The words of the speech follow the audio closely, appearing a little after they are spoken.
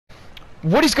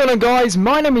What is going on, guys?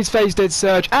 My name is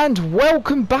Surge, and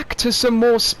welcome back to some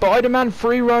more Spider-Man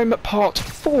Free Roam Part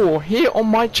 4 here on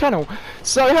my channel.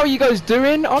 So, how are you guys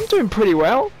doing? I'm doing pretty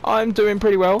well. I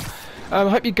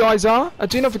hope you guys are.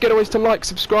 Do not forget always to like,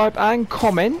 subscribe, and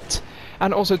comment.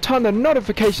 And also turn the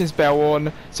notifications bell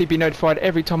on so you'll be notified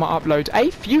every time I upload a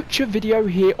future video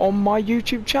here on my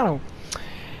YouTube channel.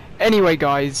 Anyway,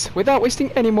 guys, without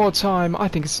wasting any more time, I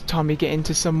think it's time we get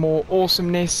into some more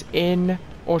awesomeness in,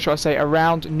 or should I say,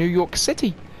 around New York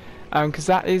City, because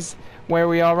that is where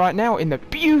we are right now, in the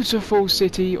beautiful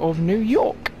city of New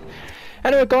York.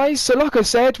 Anyway, guys, so like I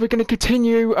said, we're going to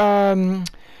continue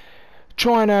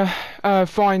trying to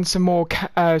find some more,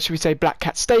 should we say, Black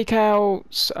Cat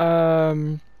stakeouts,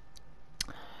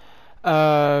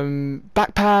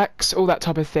 backpacks, all that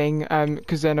type of thing,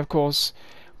 because then, of course,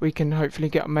 we can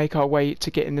hopefully make our way to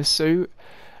get in the suit.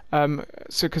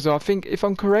 Because I think, if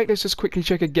I'm correct, let's just quickly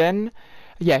check again.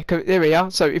 Yeah, there we are.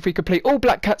 So if we complete all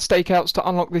Black Cat stakeouts to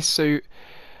unlock this suit,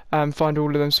 find all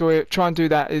of them. So we'll try and do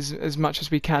that as much as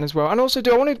we can as well. And also,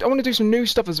 I want to do some new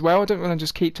stuff as well. I don't want to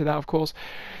just keep to that, of course.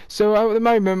 So at the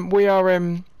moment we are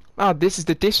this is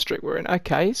the district we're in.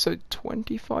 Okay, so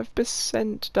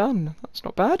 25% done. That's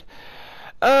not bad.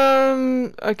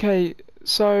 Okay.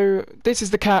 So this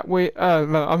is the cat what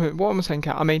am I saying,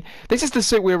 cat? I mean, this is the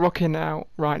suit we're rocking out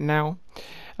right now.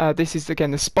 This is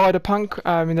again the Spider Punk.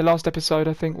 In the last episode,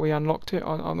 I think we unlocked it.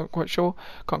 I'm not quite sure.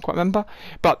 Can't quite remember.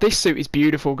 But this suit is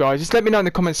beautiful, guys. Just let me know in the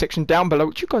comment section down below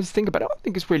what you guys think about it. I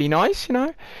think it's really nice, you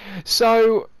know.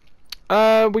 So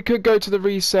we could go to the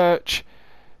research.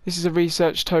 This is a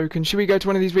research token. Should we go to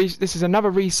one of these? This is another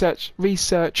research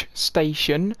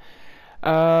station.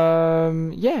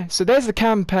 Yeah, so there's the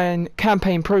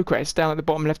campaign progress down at the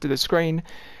bottom left of the screen,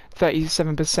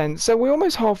 37%. So we're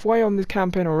almost halfway on the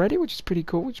campaign already, which is pretty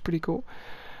cool. If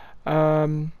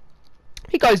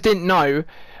you guys didn't know,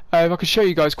 if I could show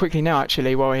you guys quickly now,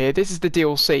 actually, while we're here, this is the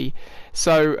DLC.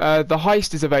 So the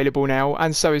heist is available now,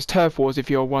 and so is Turf Wars, if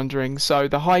you're wondering. So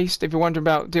the heist, if you're wondering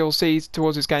about DLCs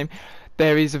towards this game,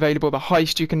 there is available the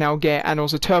heist you can now get, and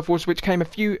also Turf Wars, which came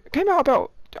out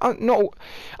about not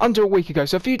under a week ago,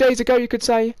 so a few days ago, you could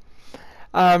say.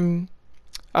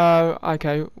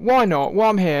 Okay, why not? While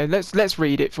I'm here, let's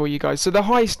read it for you guys. So the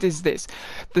heist is this: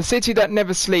 the city that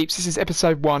never sleeps. This is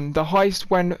episode 1. The heist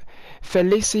when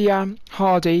Felicia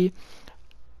Hardy,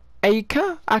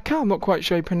 Aka, I'm not quite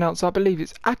sure you pronounce. I believe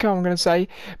it's Aka. I'm going to say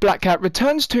Black Cat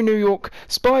returns to New York.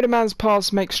 Spider-Man's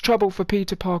past makes trouble for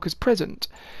Peter Parker's present.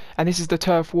 And this is the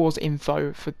Turf Wars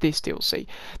info for this DLC.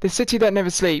 The city that never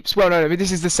sleeps. Well, no,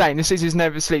 this is the same. The cities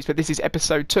never sleeps, but this is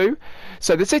episode 2.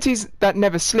 So the cities that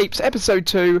never sleeps, episode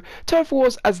 2. Turf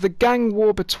Wars as the gang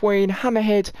war between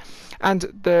Hammerhead and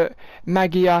the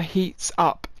Magia heats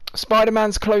up.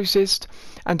 Spider-Man's closest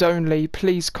and only.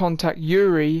 Please contact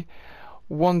Yuri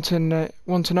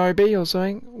Watanabe or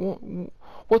something.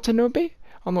 Watanabe?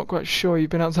 I'm not quite sure you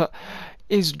pronounce that.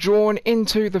 Is drawn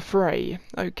into the fray.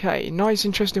 Okay, nice,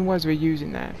 interesting words we're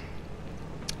using there.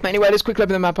 Anyway, let's quickly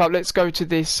open the map up. Let's go to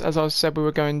this. As I said, we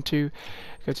were going to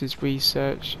go to this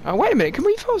research. Oh, wait a minute. Can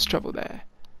we fast travel there?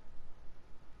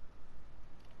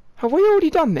 Have we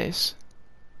already done this?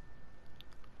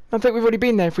 I think we've already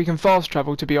been there if we can fast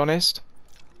travel, to be honest.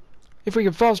 If we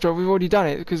can fast travel, we've already done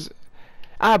it, because...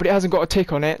 but it hasn't got a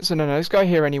tick on it, so no, let's go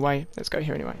here anyway.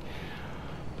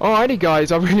 Alrighty,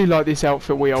 guys, I really like this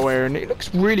outfit we are wearing. It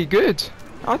looks really good.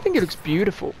 I think it looks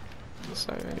beautiful.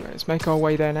 So anyway, let's make our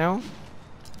way there now.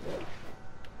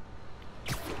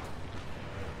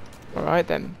 Alright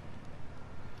then.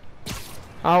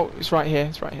 Oh, it's right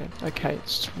here. Okay,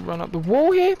 let's run up the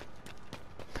wall here.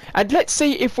 And let's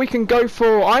see if we can go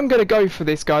for... I'm going to go for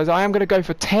this, guys. I am going to go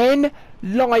for 10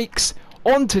 likes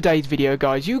on today's video,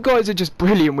 guys. You guys are just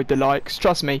brilliant with the likes,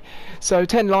 trust me. So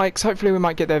 10 likes, hopefully we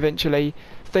might get there eventually.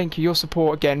 Thank you, your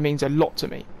support again means a lot to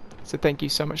me. So thank you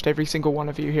so much to every single one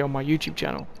of you here on my YouTube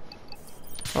channel.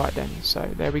 Alright then, so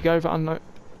there we go. Is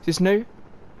this new?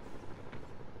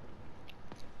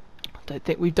 I don't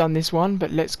think we've done this one,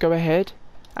 but let's go ahead.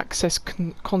 Access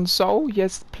console,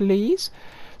 yes please.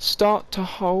 Start to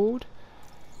hold.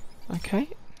 Okay,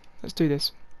 let's do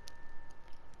this.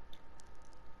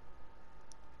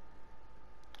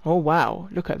 Oh wow,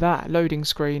 look at that, loading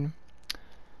screen.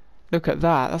 Look at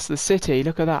that, that's the city,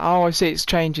 look at that. Oh, I see it's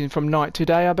changing from night to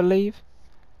day, I believe.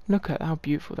 Look at how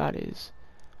beautiful that is.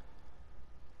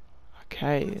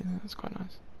 Okay, that's quite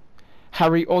nice.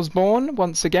 Harry Osborn,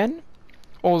 once again.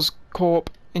 Oscorp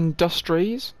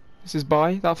Industries. This is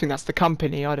by, I think that's the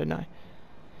company, I don't know.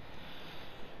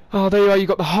 Oh, there you are, you've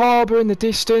got the harbour in the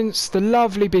distance, the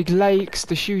lovely big lakes,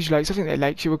 the huge lakes. I think they're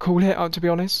lakes you would call it, to be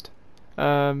honest.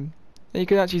 You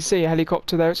can actually see a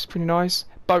helicopter there, which is pretty nice.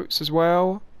 Boats as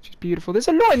well, which is beautiful. There's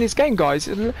a lot in this game, guys.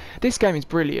 This game is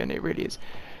brilliant, it really is.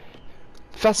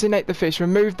 Fascinate the fish,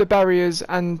 remove the barriers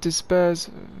and disperse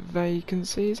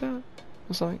vacancies or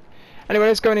something. Anyway,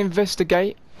 let's go and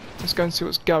investigate. Let's go and see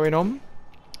what's going on.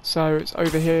 So it's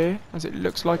over here, as it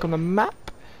looks like on the map.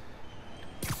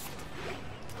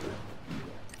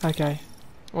 Okay,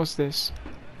 what's this?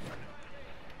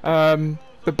 The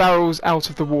barrel's out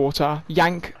of the water.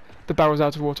 Yank the barrel's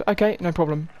out of water. Okay, no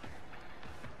problem.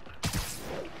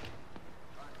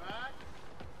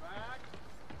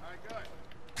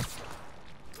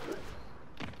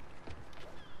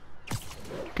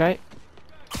 Okay.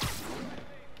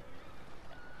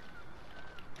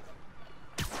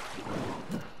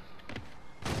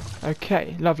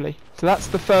 Okay, lovely. So that's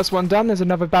the first one done. There's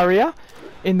another barrier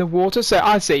in the water. So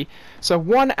I see. So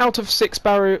 1 out of 6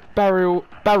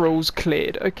 barrels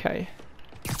cleared. Okay.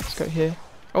 Let's go here.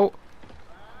 Oh.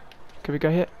 Can we go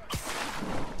here?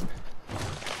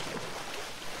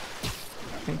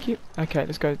 Thank you. Okay,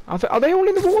 let's go. Are they all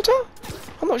in the water?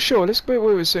 I'm not sure. We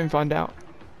will soon find out.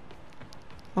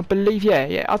 I believe,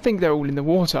 yeah. I think they're all in the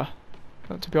water.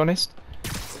 To be honest.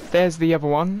 There's the other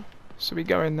one. So we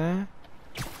go in there.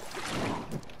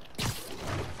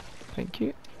 Thank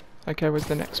you. Okay, where's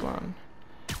the next one?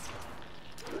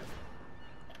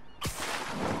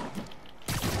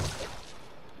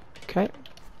 Okay.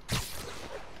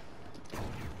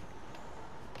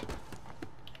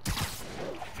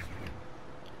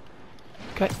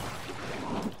 Okay.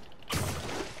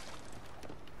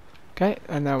 Okay,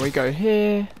 and now we go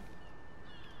here.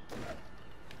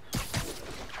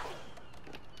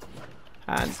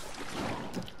 And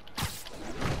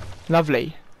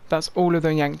lovely. That's all of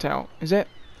them yanked out, is it?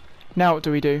 Now what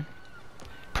do we do?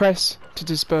 Press to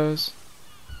disperse.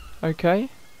 Okay.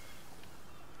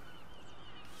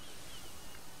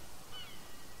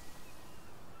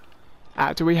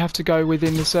 Do we have to go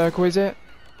within the circle, is it?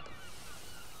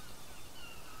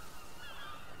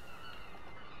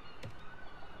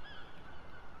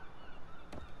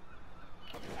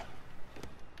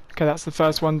 Okay, that's the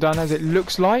first one done as it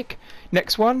looks like.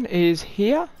 Next one is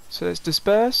here. So let's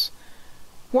disperse.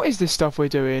 What is this stuff we're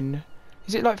doing?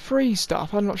 Is it like free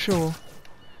stuff? I'm not sure.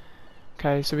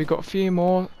 Okay, so we've got a few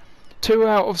more. 2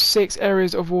 out of 6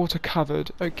 areas of water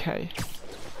covered. Okay.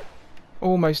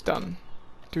 Almost done.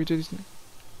 Do we do this?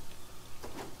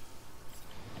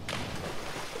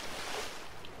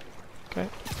 Okay.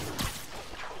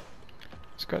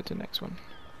 Let's go to the next one.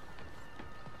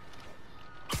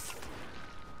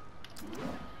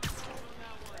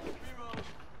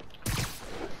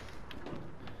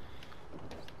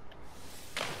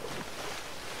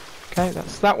 Okay,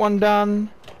 that's that one done.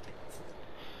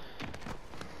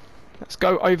 Let's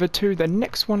go over to the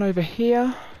next one over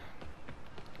here.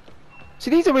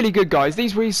 See, these are really good, guys.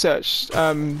 These research,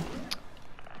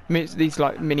 these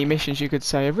like mini missions, you could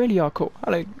say, really are cool.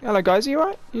 Hello, guys. Are you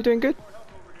alright? You doing good?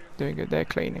 Doing good. They're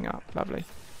cleaning up. Lovely.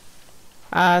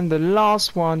 And the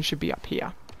last one should be up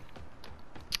here.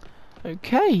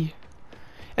 Okay.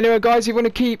 Anyway, guys, if you want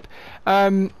to keep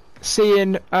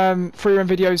seeing free run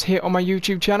videos here on my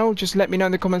YouTube channel, just let me know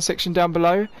in the comment section down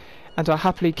below, and I'll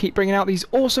happily keep bringing out these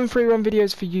awesome free run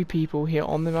videos for you people here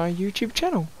on my YouTube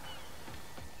channel.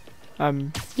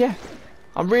 Yeah,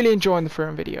 I'm really enjoying the free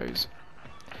run videos.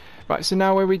 Right, so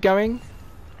now where are we going?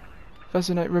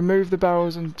 Fascinate, remove the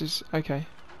barrels and just okay.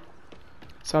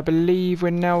 So I believe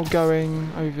we're now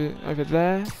going over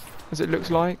there, as it looks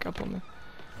like up on the.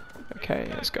 Okay,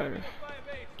 let's go.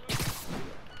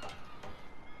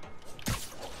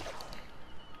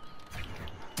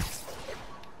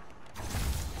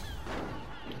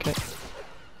 Okay.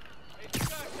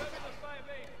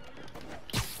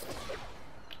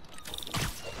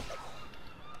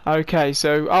 Okay,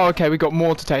 so okay, we got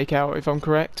more to take out if I'm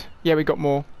correct. Yeah, we got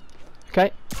more.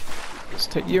 Okay. Let's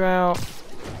take you out.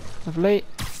 Lovely.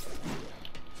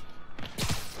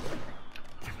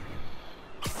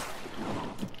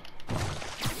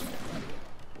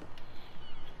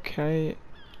 Okay.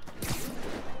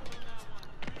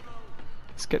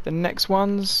 Let's get the next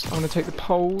ones. I'm going to take the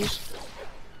poles.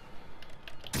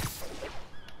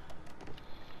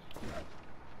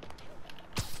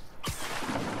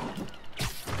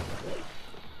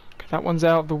 Okay, that one's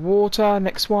out of the water.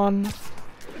 Next one.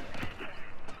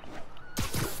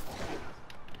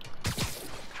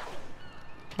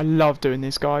 I love doing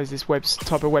this, guys. This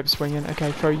type of web swinging.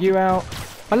 Okay, throw you out.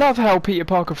 I love how Peter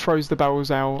Parker throws the barrels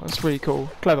out. That's really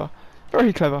cool. Clever.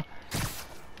 Very clever.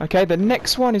 Okay, the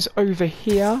next one is over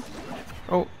here.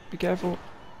 Oh, be careful.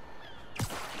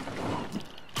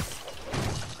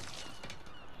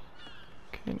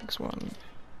 Okay, next one.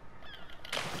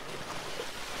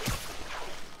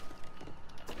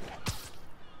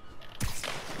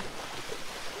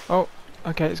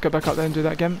 Okay, let's go back up there and do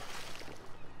that again.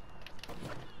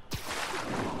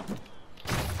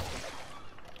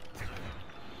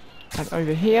 And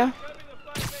over here.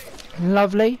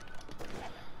 Lovely.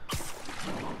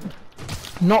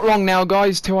 Not long now,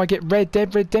 guys, till I get Red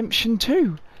Dead Redemption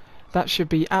 2. That should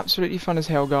be absolutely fun as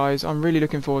hell, guys. I'm really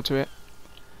looking forward to it.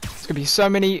 There's going to be so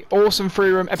many awesome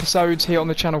free roam episodes here on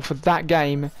the channel for that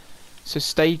game. So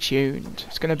stay tuned.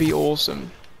 It's going to be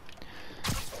awesome.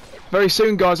 Very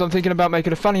soon, guys, I'm thinking about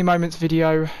making a funny moments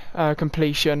video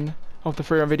completion of the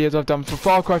free roam videos I've done for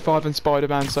Far Cry 5 and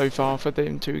Spider-Man so far for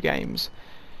them 2 games.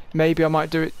 Maybe I might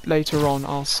do it later on.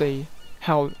 I'll see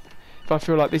how, if I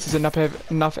feel like this is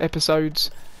enough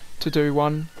episodes to do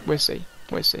one. We'll see.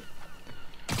 We'll see.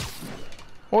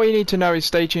 All you need to know is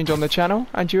stay tuned on the channel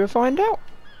and you will find out.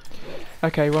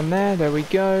 Okay, one there. There we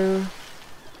go.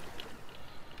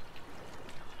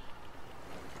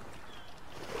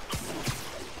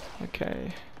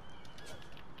 Okay.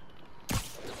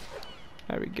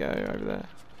 There we go, over there.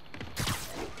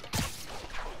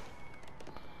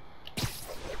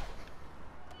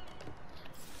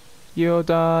 You're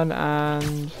done,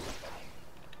 and...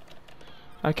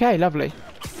 Okay, lovely.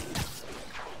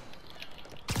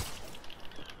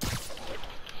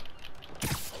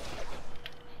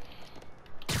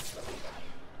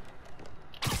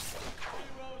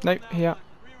 Nope, here.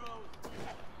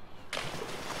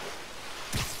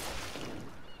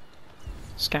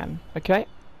 Scan. Okay.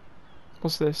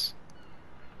 What's this?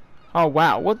 Oh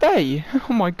wow, what are they?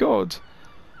 Oh my god.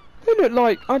 They look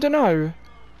like, I don't know.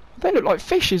 They look like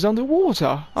fishes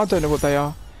underwater. I don't know what they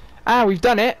are. Ah, we've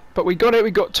done it, but we got it. We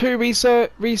got 2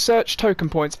 research token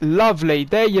points. Lovely.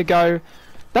 There you go.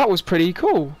 That was pretty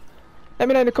cool. Let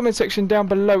me know in the comment section down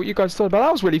below what you guys thought about that.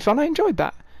 That was really fun. I enjoyed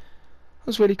that. That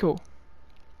was really cool.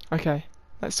 Okay,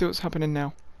 let's see what's happening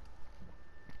now.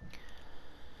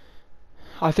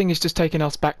 I think it's just taking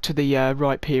us back to the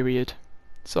right period.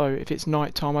 So if it's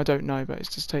night time, I don't know, but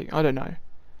it's just I don't know.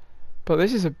 But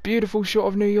this is a beautiful shot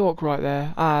of New York right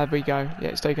there. Ah, there we go. Yeah,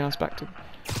 it's taking us back to...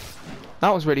 That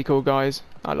was really cool, guys.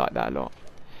 I like that a lot.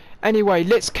 Anyway,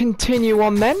 let's continue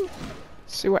on then.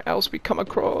 See what else we come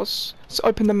across. Let's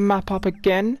open the map up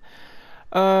again.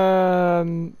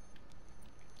 Let's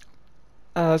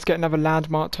get another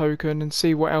landmark token and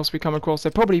see what else we come across.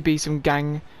 There'll probably be some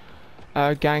gang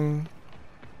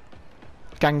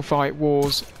fight,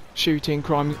 wars, shooting,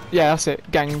 crimes. Yeah, that's it.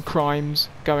 Gang crimes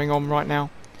going on right now.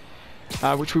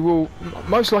 Which we will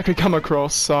most likely come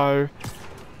across, so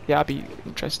yeah, that'd be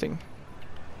interesting.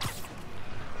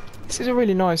 This is a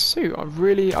really nice suit.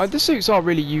 The suits are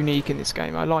really unique in this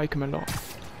game. I like them a lot.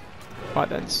 Right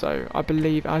then, so I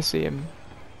believe I see him.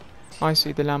 I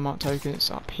see the landmark token. It's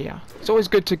up here. It's always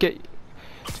good to get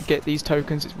these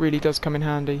tokens. It really does come in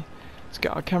handy. Let's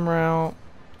get our camera out.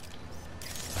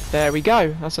 There we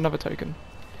go. That's another token.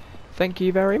 Thank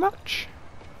you very much.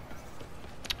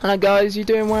 Hello guys, you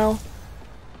doing well?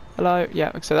 Hello.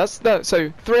 Yeah. So that's that.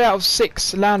 So 3 out of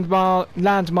 6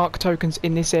 landmark tokens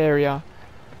in this area.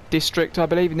 District, I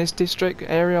believe, in this district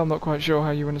area. I'm not quite sure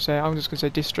how you want to say it. I'm just going to say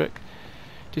district.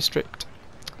 District.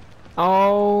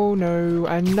 Oh no,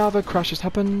 another crash has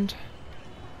happened.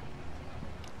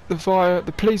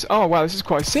 The police. Oh wow, this is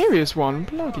quite a serious one.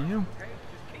 Bloody hell.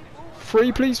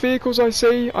 3 police vehicles I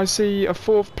see. I see a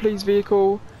 4th police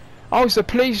vehicle. Oh, it's a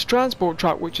police transport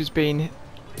truck which has been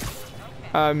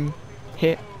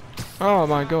hit. Oh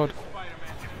my god.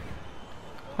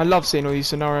 I love seeing all these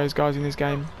scenarios, guys, in this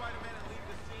game.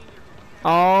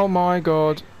 Oh my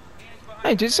god.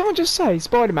 Hey, did someone just say,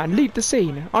 Spider-Man, leave the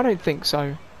scene? I don't think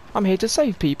so. I'm here to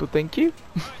save people, thank you.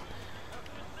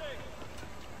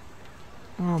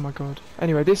 Oh my god.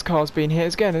 Anyway, this car's been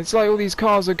hit again. It's like all these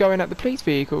cars are going at the police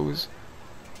vehicles.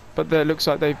 But it looks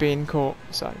like they've been caught,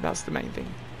 so that's the main thing.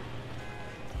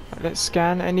 Right, let's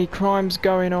scan. Any crimes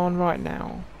going on right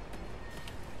now?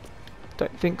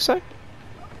 Don't think so.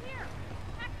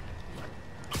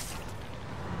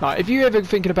 Right, if you're ever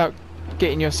thinking about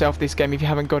getting yourself this game, if you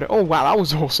haven't got it... Oh wow, that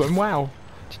was awesome, wow.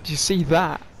 Did you see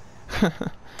that?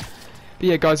 But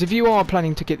yeah guys, if you are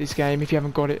planning to get this game, if you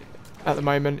haven't got it at the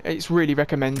moment, it's really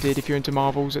recommended if you're into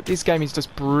Marvels. This game is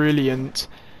just brilliant.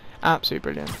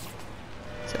 Absolutely brilliant.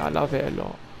 So I love it a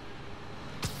lot.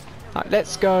 Right,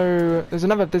 let's go. There's a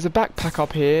backpack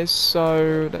up here,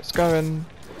 so let's go and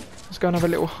have a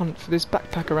little hunt for this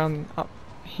backpack around up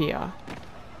here.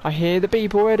 I hear the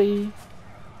beep already.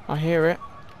 I hear it.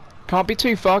 Can't be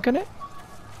too far, can it?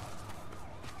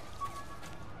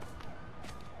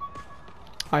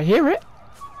 I hear it.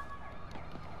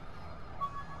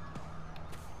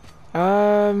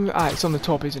 It's on the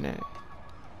top, isn't it?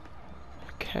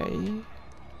 Okay.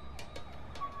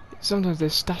 Sometimes they're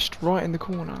stashed right in the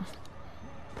corner.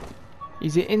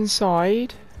 Is it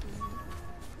inside?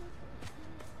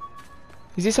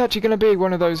 Is this actually going to be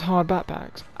one of those hard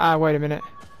backpacks? Ah, wait a minute.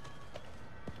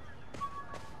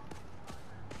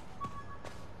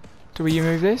 Do we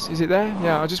move this? Is it there?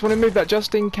 Yeah, I just want to move that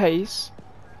just in case.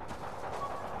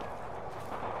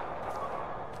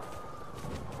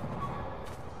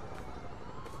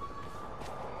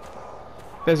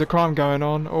 There's a crime going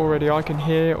on already. I can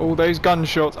hear all those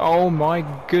gunshots. Oh my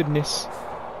goodness.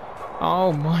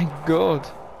 Oh my god.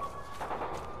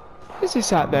 Where's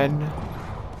this at then?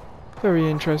 Very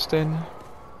interesting.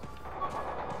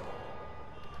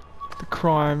 The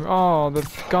crime. Oh, the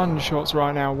gunshots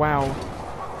right now. Wow.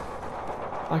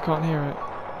 I can't hear it.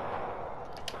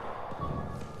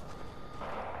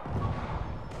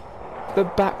 The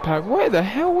backpack. Where the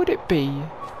hell would it be?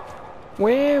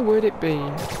 Where would it be?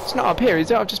 It's not up here, is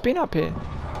it? I've just been up here.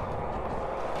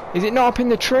 Is it not up in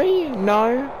the tree?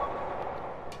 No.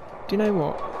 Do you know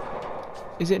what?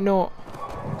 Is it not?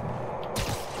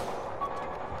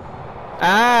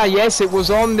 Ah, yes, it was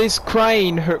on this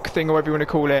crane hook thing, or whatever you want to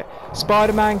call it.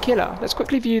 Spider-Man killer. Let's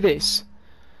quickly view this.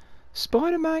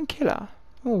 Spider-Man killer.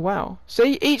 Oh wow.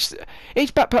 See, each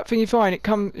backpack thing you find,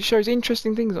 it shows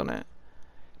interesting things on it.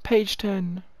 Page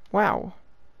 10. Wow.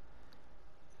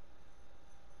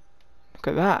 Look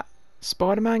at that.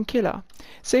 Spider-Man killer.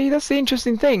 See, that's the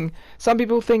interesting thing. Some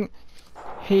people think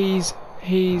he's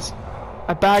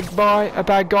a bad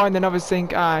guy, and then others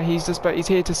think he's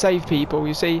here to save people.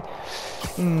 You see,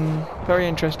 very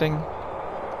interesting.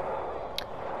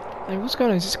 Hey, what's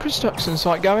going on? Is this a construction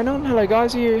site going on? Hello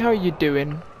guys, how are you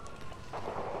doing?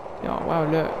 Oh wow,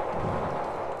 look.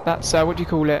 That's what do you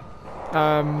call it?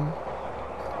 I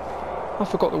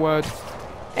forgot the word.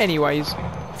 Anyways,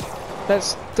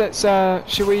 let's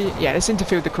shall we? Yeah, let's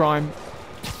interfere with the crime.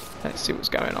 Let's see what's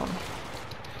going on.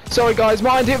 Sorry guys,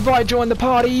 mind if I join the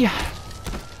party?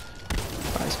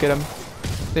 Right, let's get him.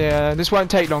 Yeah, this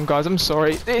won't take long, guys. I'm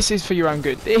sorry. This is for your own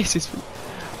good. This is for...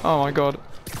 Oh my god.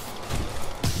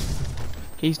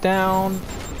 He's down.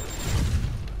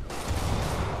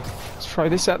 Let's throw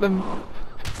this at them.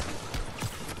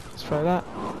 Let's throw that.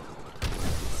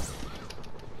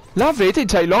 Lovely, it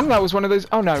didn't take long. That was one of those...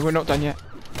 Oh no, we're not done yet.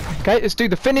 Okay, let's do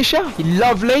the finisher.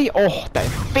 Lovely. Oh, that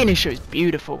finisher is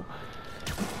beautiful.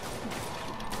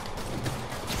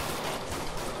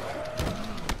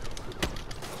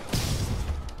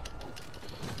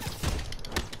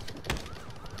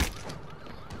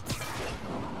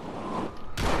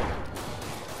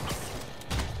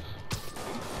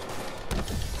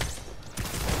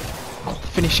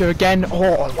 Finisher again.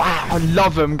 Oh wow, I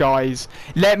love them, guys.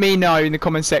 Let me know in the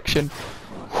comment section.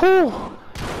 Whew.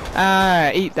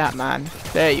 Eat that, man.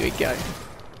 There you go.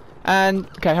 And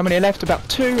okay, how many are left? About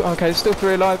 2. Okay, there's still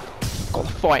 3 alive. God,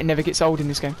 the fight never gets old in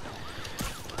this game.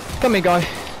 Come here, guy.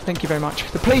 Thank you very much.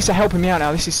 The police are helping me out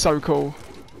now. This is so cool.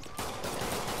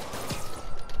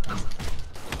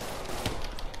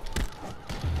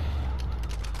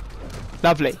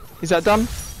 Lovely. Is that done?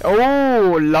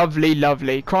 Oh, lovely,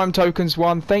 lovely. Crime tokens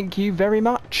 1. Thank you very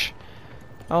much.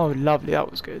 Oh, lovely. That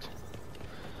was good.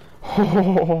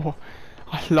 Oh,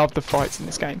 I love the fights in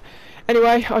this game.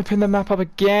 Anyway, open the map up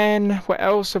again. What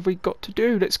else have we got to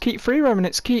do? Let's keep free roaming.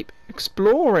 Let's keep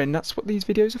exploring. That's what these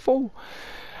videos are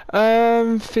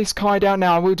for. Fisk hideout.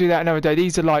 Now, I will do that another day.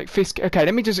 These are like Fisk. Okay,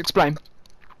 let me just explain.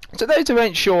 So those who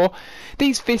aren't sure,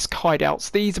 these Fisk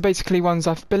hideouts, these are basically ones,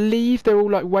 I believe they're all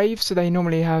like waves, so they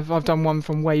normally have, I've done one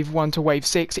from wave 1 to wave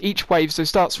 6, each wave, so it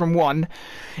starts from 1,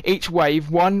 each wave,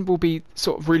 1 will be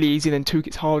sort of really easy, then 2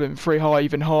 gets harder, and 3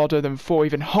 even harder, then 4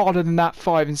 even harder than that,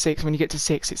 5 and 6, when you get to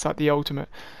 6 it's like the ultimate.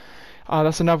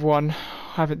 That's another one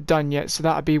I haven't done yet, so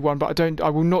that'd be one, but I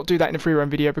will not do that in a free roam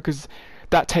video, because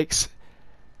that takes,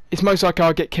 it's most likely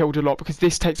I'll get killed a lot, because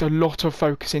this takes a lot of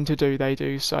focusing to do, they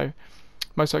do, so...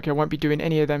 Most likely I won't be doing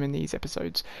any of them in these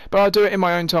episodes. But I'll do it in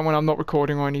my own time when I'm not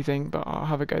recording or anything, but I'll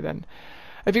have a go then.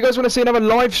 If you guys want to see another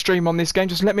live stream on this game,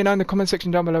 just let me know in the comment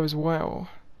section down below as well.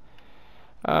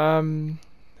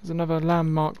 There's another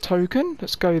landmark token.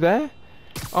 Let's go there.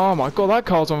 Oh my god, that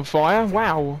car's on fire.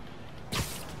 Wow.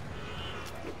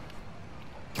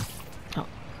 Oh,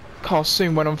 car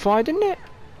soon went on fire, didn't it?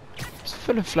 It's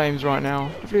full of flames right now.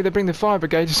 Hopefully they bring the fire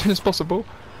brigade as soon as possible.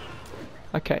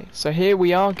 Okay, so here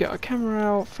we are, get our camera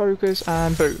out, focus,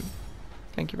 and boom.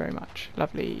 Thank you very much.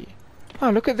 Lovely. Oh,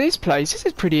 look at this place. This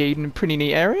is pretty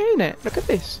neat area, isn't it? Look at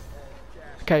this.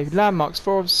 Okay, landmarks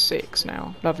 4 of 6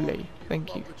 now. Lovely.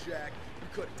 Thank you.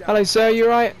 Hello, sir. You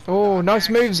right? Oh, nice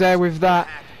moves there with that,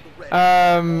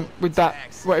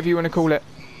 whatever you want to call it.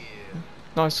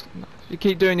 Nice. You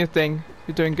keep doing your thing.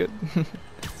 You're doing good.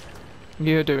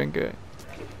 You're doing good.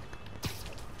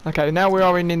 Okay, now we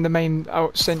are in the main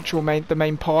the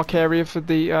main park area for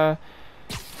the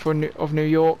of New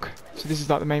York. So this is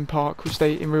like the main park, which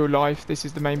they in real life this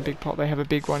is the main big park. They have a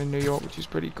big one in New York, which is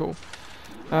pretty cool.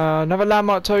 Another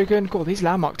landmark token. God, these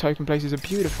landmark token places are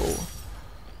beautiful.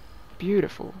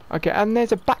 Beautiful. Okay, and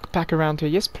there's a backpack around here.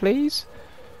 Yes, please.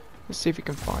 Let's see if we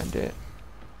can find it.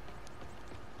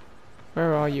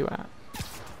 Where are you at?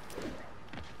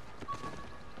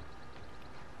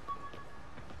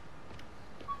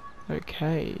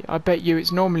 Okay, I bet you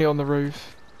it's normally on the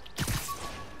roof.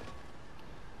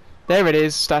 There it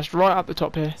is, stashed right up the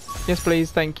top here. Yes, please,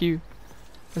 thank you.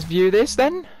 Let's view this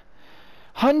then.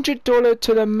 $100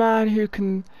 to the man who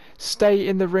can stay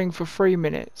in the ring for 3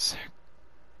 minutes.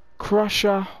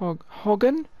 Crusher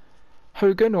Hogan?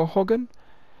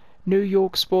 New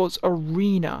York Sports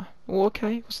Arena. Oh,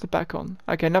 okay, what's the back on?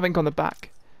 Okay, nothing on the back.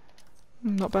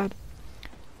 Not bad.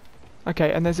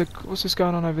 Okay, and there's a... What's this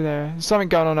going on over there? There's something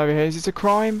going on over here. Is it a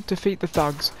crime? Defeat the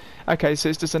thugs. Okay, so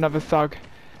it's just another thug.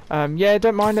 Yeah,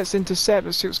 don't mind, let's intercept.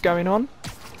 Let's see what's going on.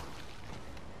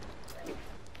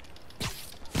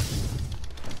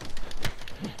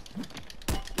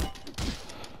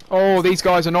 Oh, these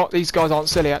guys aren't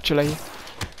silly, actually.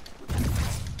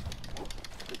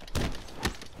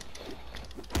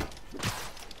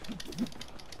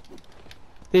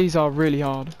 These are really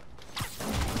hard.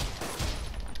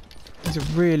 These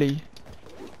are really...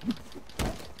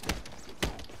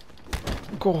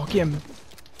 Go, get him.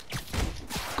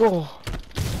 Go.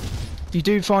 You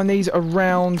do find these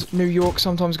around New York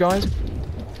sometimes, guys.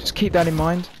 Just keep that in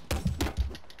mind.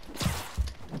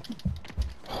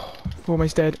 We're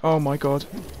almost dead. Oh my god.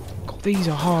 God, these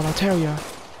are hard, I tell ya.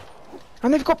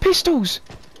 And they've got pistols!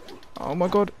 Oh my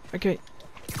god. Okay.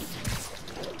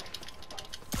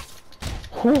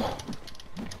 Whew.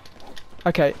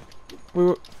 Okay.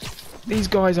 These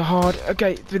guys are hard.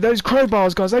 Okay, those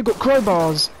crowbars, guys, they've got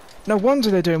crowbars. No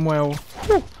wonder they're doing well.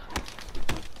 Whew.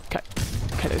 Okay.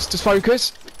 Okay, let's just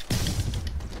focus.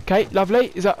 Okay,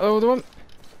 lovely. Is that the other one?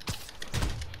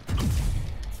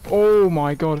 Oh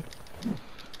my god.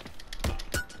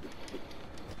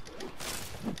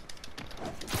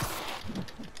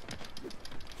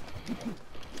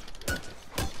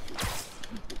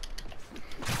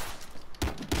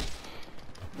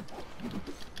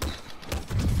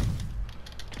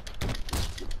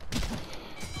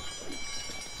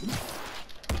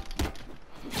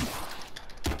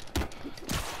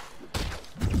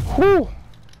 Whew.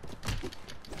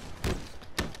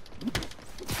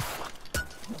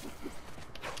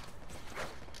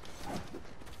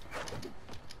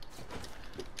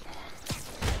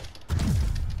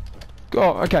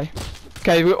 Oh, okay.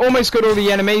 Okay, we almost got all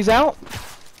the enemies out.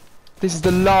 This is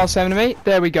the last enemy.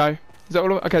 There we go. Is that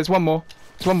all? Okay, there's one more.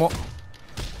 There's one more.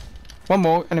 One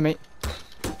more enemy.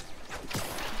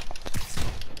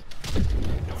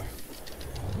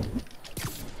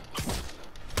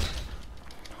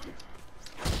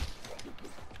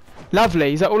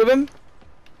 Lovely. Is that all of them?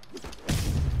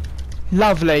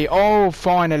 Lovely. Oh,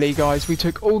 finally, guys. We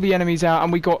took all the enemies out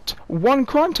and we got 1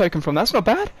 crime token from that. That's not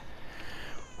bad.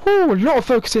 Ooh, a lot of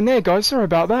focus in there, guys. Sorry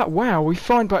about that. Wow,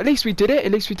 but at least we did it.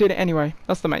 At least we did it anyway.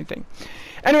 That's the main thing.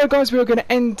 Anyway, guys, we are going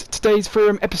to end today's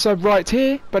forum episode right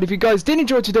here. But if you guys did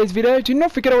enjoy today's video, do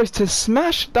not forget always to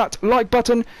smash that like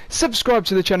button. Subscribe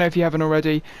to the channel if you haven't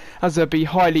already, as that'd be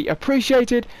highly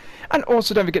appreciated. And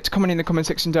also don't forget to comment in the comment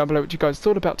section down below what you guys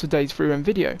thought about today's forum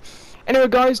video. Anyway,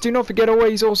 guys, do not forget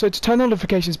always also to turn on the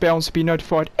notifications bell to be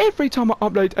notified every time I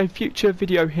upload a future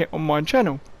video here on my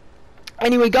channel.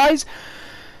 Anyway, guys,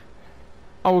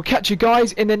 I will catch you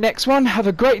guys in the next one. Have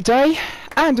a great day,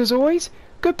 and as always,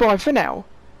 goodbye for now.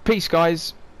 Peace,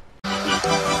 guys.